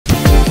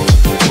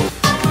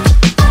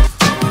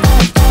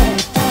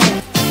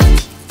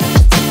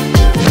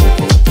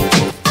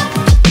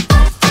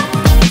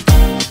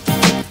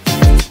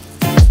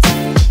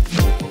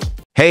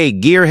Hey,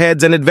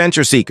 gearheads and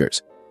adventure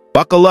seekers,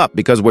 buckle up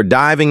because we're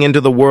diving into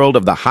the world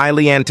of the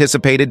highly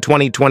anticipated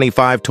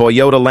 2025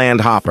 Toyota Land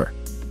Hopper.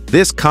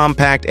 This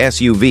compact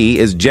SUV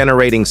is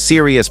generating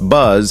serious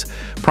buzz,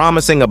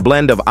 promising a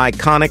blend of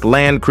iconic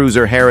Land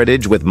Cruiser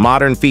heritage with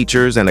modern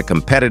features and a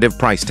competitive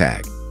price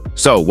tag.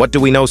 So, what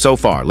do we know so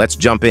far? Let's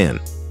jump in.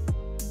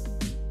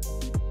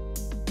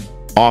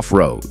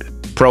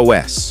 Off-road,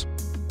 prowess.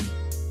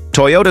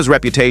 Toyota's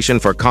reputation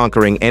for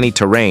conquering any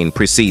terrain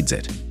precedes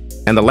it,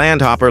 and the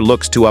Land Hopper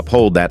looks to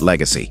uphold that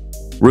legacy.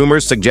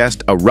 Rumors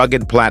suggest a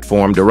rugged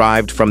platform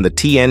derived from the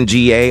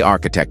TNGA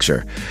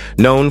architecture,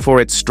 known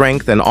for its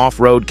strength and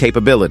off-road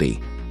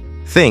capability.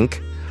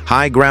 Think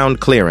high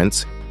ground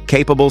clearance,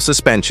 capable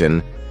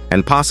suspension,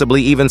 and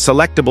possibly even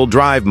selectable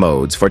drive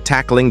modes for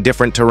tackling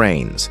different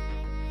terrains.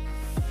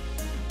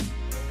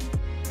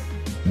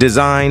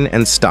 Design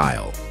and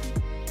style.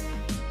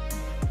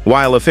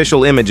 While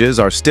official images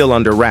are still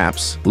under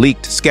wraps,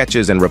 leaked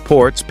sketches and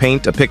reports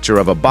paint a picture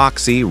of a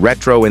boxy,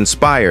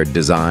 retro-inspired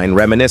design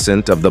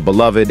reminiscent of the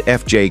beloved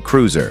FJ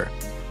Cruiser.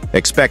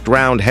 Expect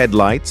round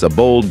headlights, a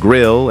bold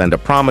grille, and a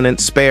prominent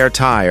spare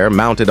tire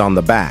mounted on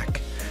the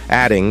back,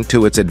 adding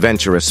to its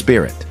adventurous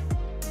spirit.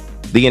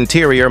 The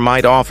interior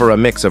might offer a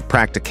mix of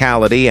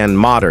practicality and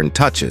modern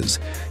touches,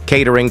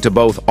 catering to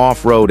both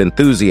off-road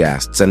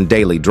enthusiasts and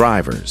daily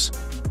drivers.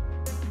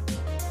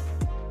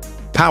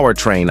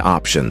 Powertrain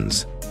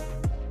options.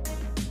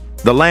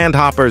 The Land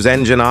Hopper's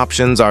engine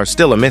options are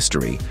still a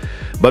mystery,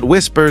 but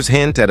whispers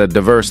hint at a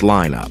diverse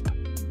lineup.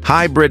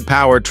 Hybrid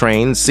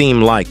powertrains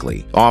seem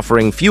likely,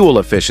 offering fuel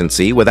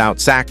efficiency without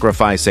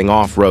sacrificing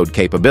off-road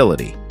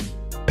capability.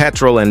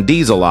 Petrol and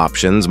diesel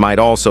options might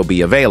also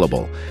be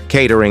available,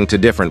 catering to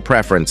different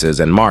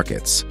preferences and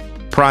markets.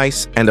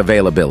 Price and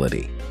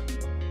availability.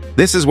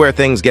 This is where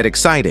things get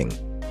exciting.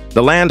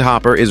 The Land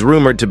Hopper is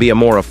rumored to be a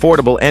more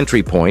affordable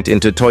entry point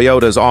into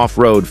Toyota's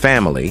off-road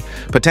family,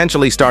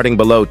 potentially starting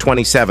below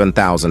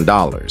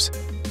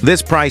 $27,000.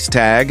 This price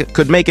tag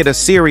could make it a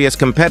serious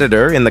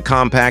competitor in the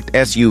compact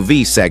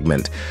SUV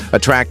segment,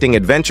 attracting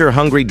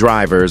adventure-hungry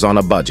drivers on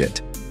a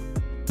budget.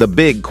 The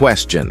big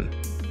question: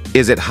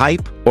 is it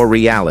hype or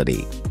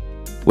reality?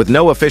 With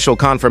no official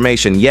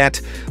confirmation yet,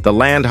 the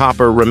Land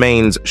Hopper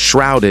remains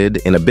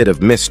shrouded in a bit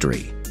of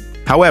mystery.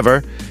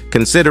 However,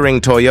 considering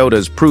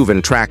Toyota's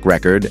proven track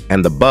record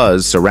and the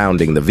buzz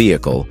surrounding the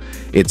vehicle,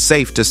 it's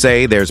safe to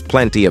say there's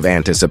plenty of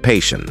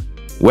anticipation.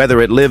 Whether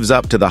it lives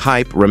up to the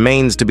hype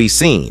remains to be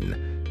seen.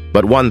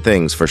 But one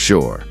thing's for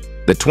sure: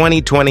 the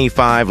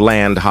 2025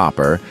 Land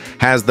Hopper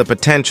has the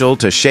potential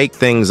to shake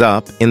things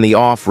up in the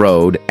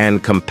off-road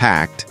and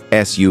compact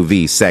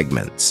SUV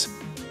segments.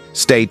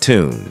 Stay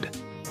tuned.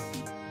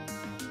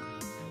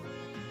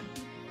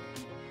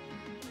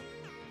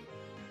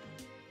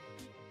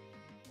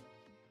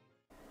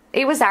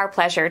 It was our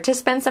pleasure to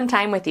spend some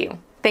time with you.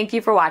 Thank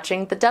you for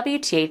watching the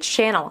WTH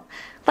channel.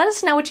 Let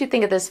us know what you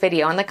think of this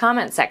video in the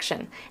comment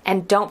section,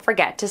 and don't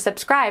forget to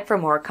subscribe for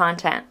more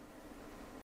content.